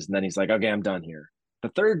sentences and then he's like, okay, I'm done here. The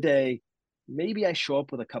third day, maybe I show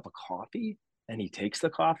up with a cup of coffee and he takes the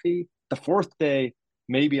coffee. The fourth day,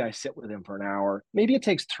 maybe I sit with him for an hour. Maybe it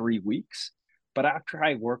takes 3 weeks. But after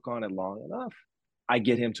I work on it long enough, I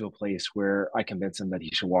get him to a place where I convince him that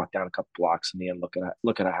he should walk down a couple blocks from me and look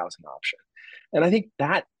at a housing option. And I think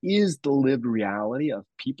that is the lived reality of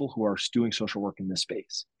people who are doing social work in this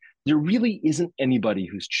space. There really isn't anybody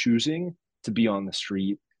who's choosing to be on the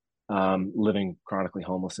street, living chronically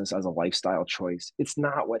homelessness as a lifestyle choice. It's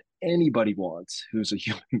not what anybody wants who's a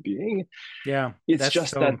human being. Yeah. It's That's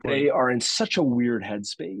just so that they important. are in such a weird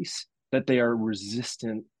headspace that they are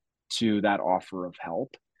resistant to that offer of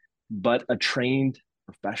help. But a trained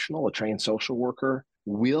professional, a trained social worker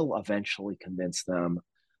will eventually convince them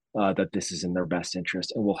that this is in their best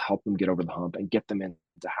interest and will help them get over the hump and get them into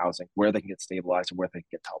housing where they can get stabilized and where they can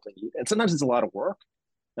get the help they need. And sometimes it's a lot of work.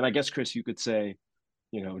 And I guess, Chris, you could say,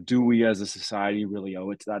 you know, do we as a society really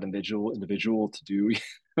owe it to that individual to do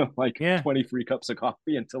like Yeah. 20 free cups of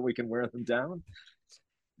coffee until we can wear them down?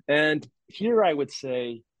 And here I would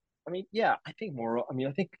say, I mean, yeah, I think,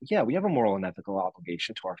 yeah, we have a moral and ethical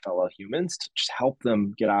obligation to our fellow humans to just help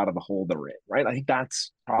them get out of the hole they're in, right? I think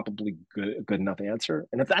that's probably a good enough answer.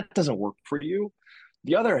 And if that doesn't work for you,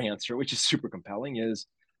 the other answer, which is super compelling, is,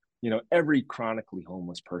 you know, every chronically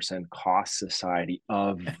homeless person costs society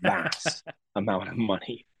a vast amount of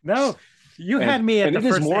money. No, you had me at And the it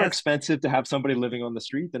is first more answer. expensive to have somebody living on the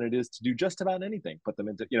street than it is to do just about anything. Put them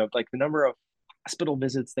into, you know, like the number of hospital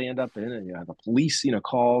visits they end up in, and you know the police, you know,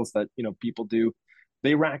 calls that you know people do,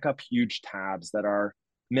 they rack up huge tabs that are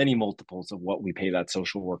many multiples of what we pay that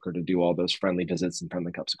social worker to do all those friendly visits and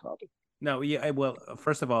friendly cups of coffee. No, yeah. Well,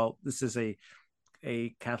 first of all, this is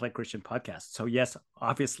a Catholic Christian podcast. So yes,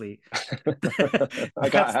 obviously, I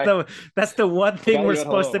got. that's the one thing we're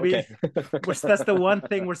supposed to be. Okay. That's the one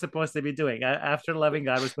thing we're supposed to be doing. After loving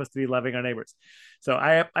God, we're supposed to be loving our neighbors. So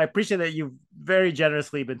I appreciate that you've very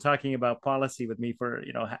generously been talking about policy with me for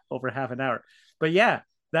over half an hour. But yeah,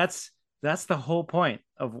 that's the whole point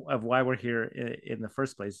of why we're here in the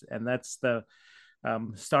first place, and that's the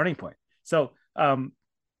starting point. So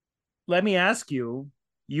let me ask you.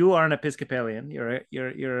 You are an Episcopalian.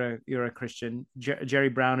 You're a Christian. Jerry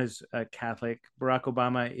Brown is a Catholic. Barack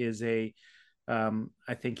Obama is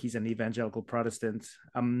I think he's an evangelical Protestant.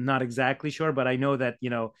 I'm not exactly sure, but I know that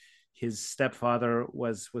his stepfather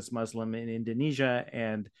was Muslim in Indonesia,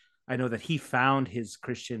 and I know that he found his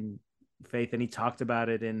Christian faith, and he talked about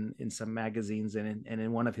it in some magazines and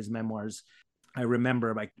in one of his memoirs. I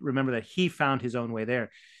remember that he found his own way there.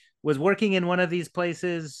 Was working in one of these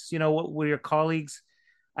places. What were your colleagues?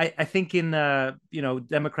 I think in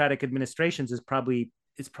democratic administrations is probably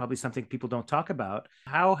something people don't talk about.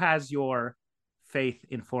 How has your faith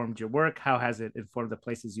informed your work? How has it informed the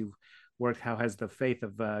places you've worked? How has the faith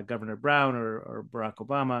of Governor Brown or Barack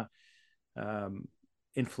Obama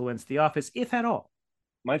influenced the office, if at all?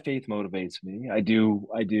 My faith motivates me. I do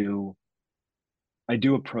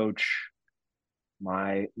approach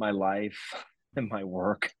my life and my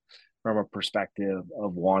work from a perspective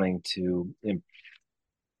of wanting to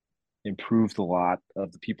improve the lot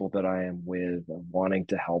of the people that I am with, of wanting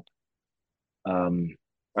to help. I'm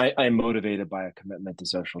motivated by a commitment to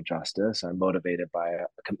social justice. I'm motivated by a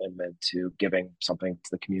commitment to giving something to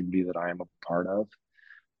the community that I am a part of.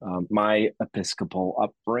 My Episcopal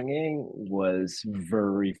upbringing was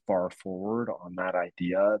very far forward on that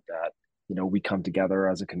idea that, we come together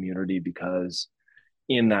as a community because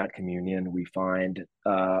in that communion we find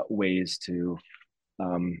ways to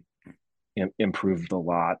improve the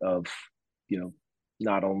lot of,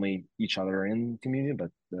 not only each other in communion, but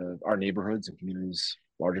our neighborhoods and communities,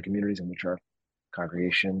 larger communities in which our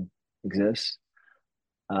congregation exists.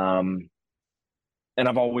 And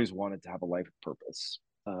I've always wanted to have a life of purpose.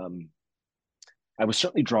 I was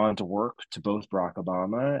certainly drawn to work to both Barack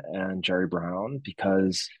Obama and Jerry Brown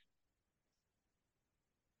because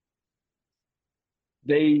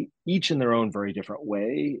they each in their own very different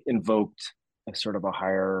way invoked a sort of a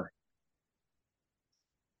higher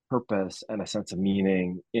purpose and a sense of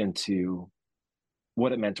meaning into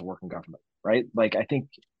what it meant to work in government, right? Like, I think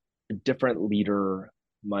a different leader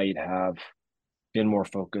might have been more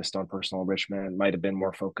focused on personal enrichment, might have been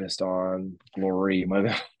more focused on glory, might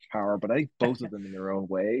have power, but I think both of them in their own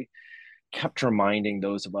way kept reminding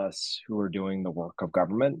those of us who are doing the work of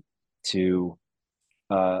government to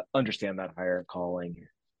understand that higher calling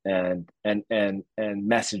and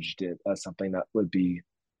messaged it as something that would be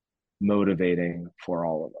motivating for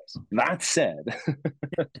all of us. That said,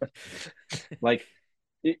 like,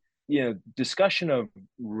 discussion of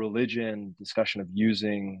religion, discussion of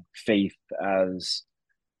using faith as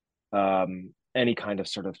any kind of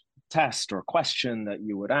sort of test or question that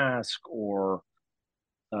you would ask, or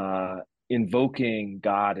invoking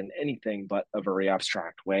God in anything but a very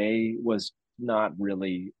abstract way, was not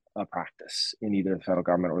really a practice in either the federal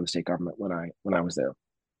government or the state government when I was there.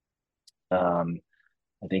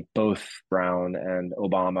 I think both Brown and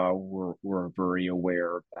Obama were very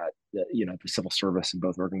aware that the civil service in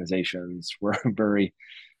both organizations were very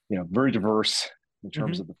diverse in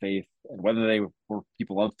terms of the faith and whether they were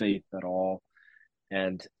people of faith at all.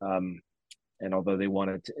 And although they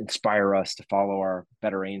wanted to inspire us to follow our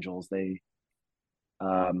better angels, they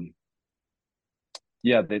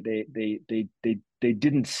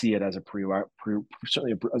didn't see it as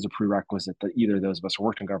certainly as a prerequisite that either those of us who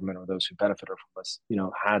worked in government or those who benefited from us,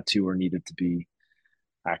 had to or needed to be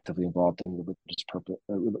actively involved in religious purpose,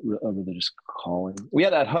 religious calling. We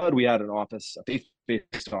had at HUD, we had an office, a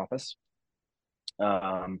faith-based office,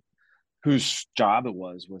 whose job it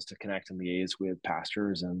was to connect and liaise with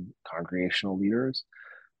pastors and congregational leaders.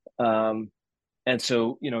 And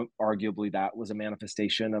so, arguably that was a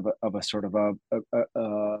manifestation of a sort of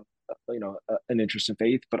an interest in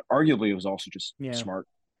faith, but arguably it was also just smart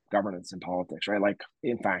governance and politics, right? Like,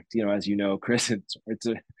 in fact, as you know, Chris, it's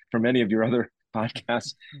for many of your other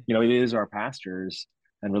podcasts, it is our pastors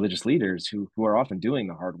and religious leaders who are often doing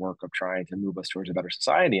the hard work of trying to move us towards a better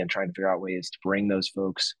society and trying to figure out ways to bring those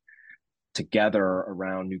folks together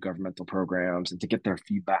around new governmental programs and to get their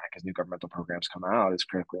feedback as new governmental programs come out is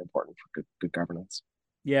critically important for good governance.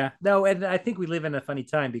 Yeah, no, and I think we live in a funny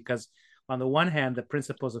time because on the one hand, the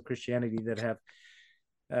principles of Christianity that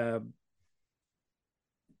have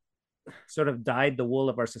sort of dyed the wool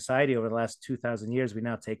of our society over the last 2,000 years, we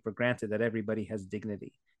now take for granted that everybody has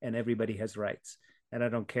dignity and everybody has rights. And I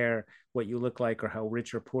don't care what you look like or how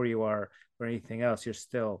rich or poor you are or anything else, you're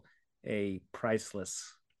still a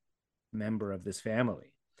priceless member of this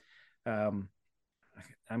family. Um,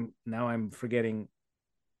 I'm forgetting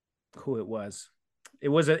who it was. It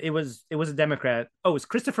was a Democrat. Oh, it was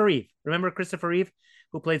Christopher Reeve. Remember Christopher Reeve,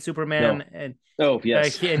 who played Superman? No. And Oh,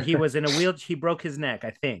 yes. he was in a wheelchair. He broke his neck, I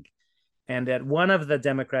think. And at one of the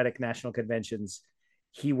Democratic national conventions,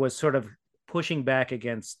 he was sort of pushing back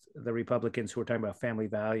against the Republicans who were talking about family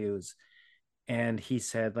values. And he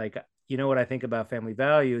said, like, you know what I think about family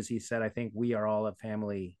values? He said, I think we are all a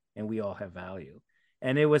family and we all have value.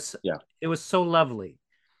 And it was so lovely.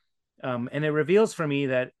 And it reveals for me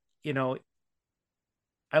that, you know,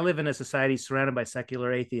 I live in a society surrounded by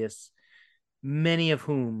secular atheists, many of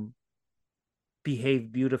whom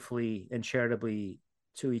behave beautifully and charitably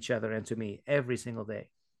to each other and to me every single day.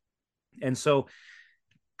 And so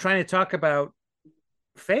trying to talk about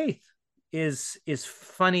faith is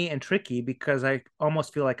funny and tricky because I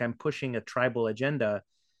almost feel like I'm pushing a tribal agenda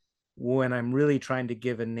when I'm really trying to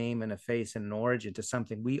give a name and a face and an origin to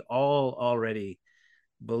something we all already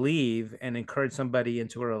believe and encourage somebody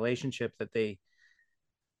into a relationship that they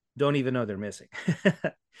don't even know they're missing.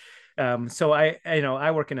 So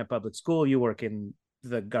I work in a public school, you work in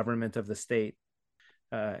the government of the state,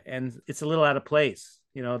 and it's a little out of place.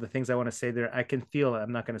 You know, the things I want to say there, I can feel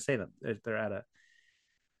I'm not going to say them. They're out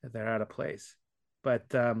of place. But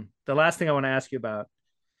the last thing I want to ask you about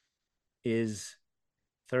is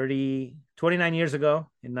 29 years ago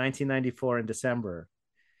in 1994 in December,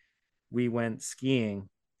 we went skiing,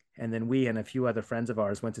 and then we and a few other friends of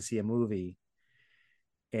ours went to see a movie.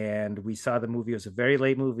 And we saw the movie. It was a very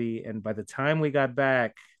late movie. And by the time we got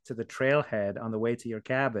back to the trailhead on the way to your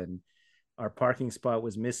cabin, our parking spot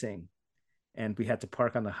was missing. And we had to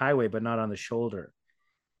park on the highway, but not on the shoulder.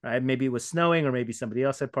 Right? Maybe it was snowing or maybe somebody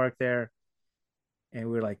else had parked there. And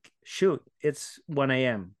we were like, shoot, it's 1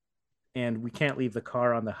 a.m. and we can't leave the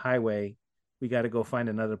car on the highway. We got to go find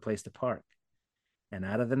another place to park. And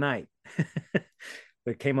out of the night,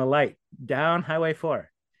 there came a light down Highway 4,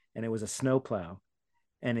 and it was a snowplow.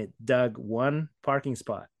 And it dug one parking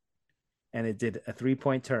spot, and it did a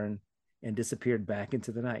 3-point turn and disappeared back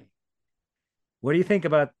into the night. What do you think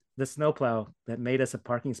about the snowplow that made us a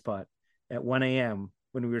parking spot at 1 a.m.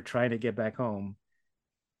 when we were trying to get back home?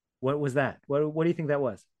 What was that? What do you think that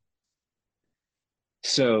was?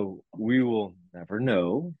 So we will never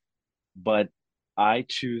know, but I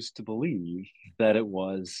choose to believe that it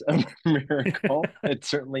was a miracle. It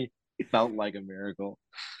certainly felt like a miracle.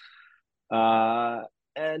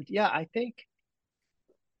 And yeah, I think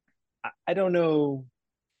I don't know,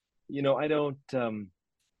 I don't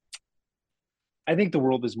I think the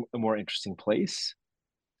world is a more interesting place.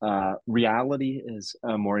 Reality is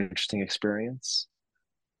a more interesting experience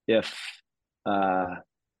if uh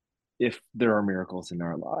if there are miracles in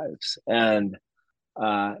our lives. And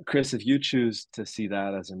Chris, if you choose to see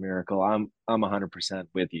that as a miracle, I'm 100%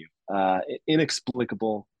 with you.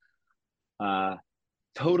 Inexplicable, uh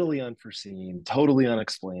totally unforeseen, totally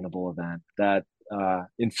unexplainable event that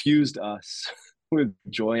infused us with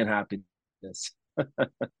joy and happiness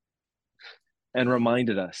and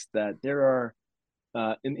reminded us that there are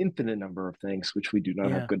an infinite number of things which we do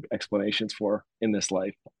not have good explanations for in this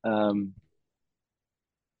life. So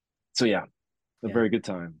yeah, a very good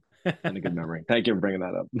time and a good memory. Thank you for bringing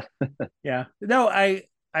that up. Yeah. No, I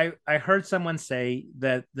heard someone say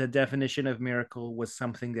that the definition of miracle was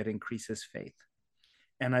something that increases faith.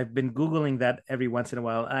 And I've been Googling that every once in a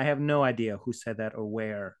while. I have no idea who said that or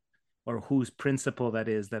where or whose principle that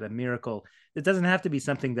is, that a miracle, it doesn't have to be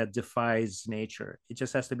something that defies nature. It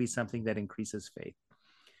just has to be something that increases faith.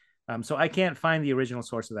 So I can't find the original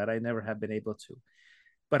source of that. I never have been able to.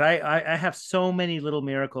 But I have so many little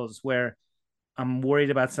miracles where I'm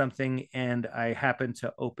worried about something and I happen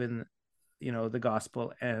to open, the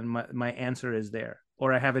gospel and my answer is there.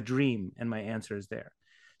 Or I have a dream and my answer is there.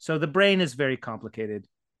 So the brain is very complicated.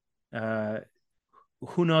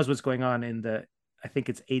 Who knows what's going on I think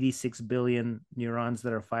it's 86 billion neurons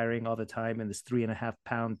that are firing all the time in this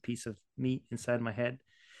 3.5-pound piece of meat inside my head.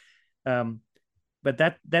 But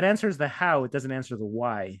that answers the how. It doesn't answer the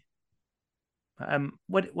why.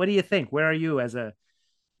 What do you think? Where are you as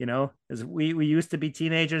as we used to be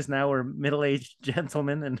teenagers, now we're middle-aged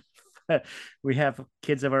gentlemen, and we have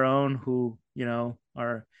kids of our own who,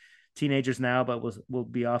 are teenagers now, but will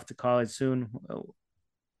be off to college soon.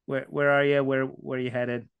 Where are you? Where are you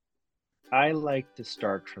headed? I like to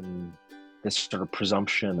start from this sort of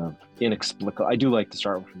presumption of inexplicable. I do like to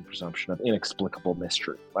start with the presumption of inexplicable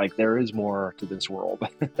mystery. Like there is more to this world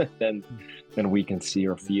than we can see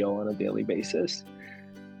or feel on a daily basis,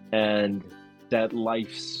 and that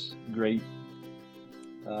life's great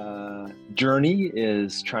journey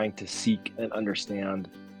is trying to seek and understand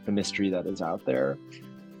the mystery that is out there,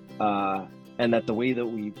 and that the way that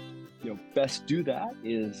we best do that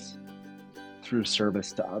is through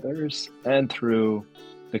service to others and through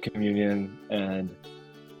the communion and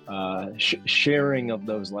sharing of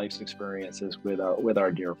those life's experiences with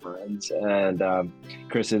our dear friends. And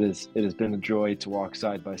Chris, it has been a joy to walk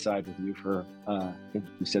side by side with you for I think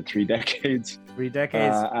you said 3 decades. 3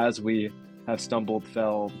 decades. As we have stumbled,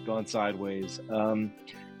 fell, gone sideways,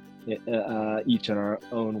 each in our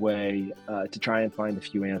own way, to try and find a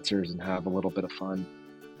few answers and have a little bit of fun.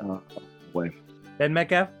 Way. Ben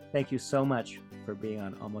Metcalf, thank you so much for being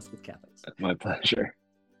on Almost with Catholics. My pleasure.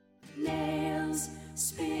 Nails,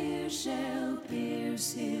 spear shall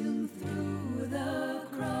pierce him through the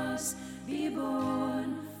cross. Be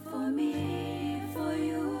born for me, for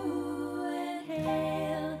you, and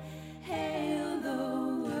hail, hail the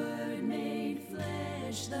Word made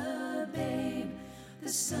flesh, the babe, the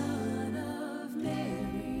Son of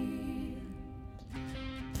Mary.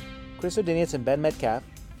 Chris Odinius and Ben Metcalf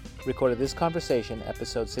recorded this conversation,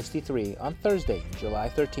 episode 63, on Thursday, July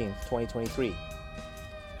 13th, 2023.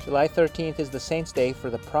 July 13th is the saint's day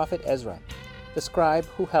for the prophet Ezra, the scribe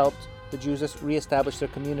who helped the Jews reestablish their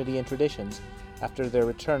community and traditions after their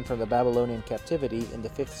return from the Babylonian captivity in the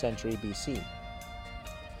 5th century BC.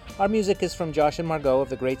 Our music is from Josh and Margot of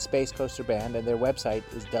the Great Space Coaster Band, and their website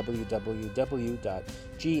is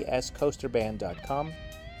www.gscoasterband.com.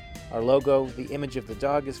 Our logo, the image of the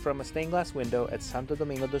dog, is from a stained glass window at Santo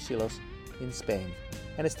Domingo dos Silos in Spain,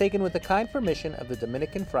 and is taken with the kind permission of the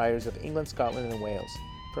Dominican Friars of England, Scotland, and Wales,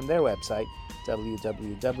 from their website,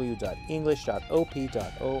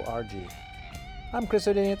 www.english.op.org. I'm Chris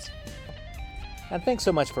Odinius, and thanks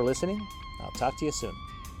so much for listening. I'll talk to you soon.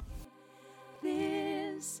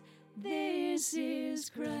 This is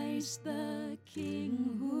Christ the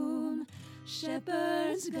King, whom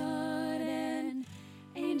shepherds guard and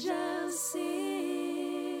angels sing.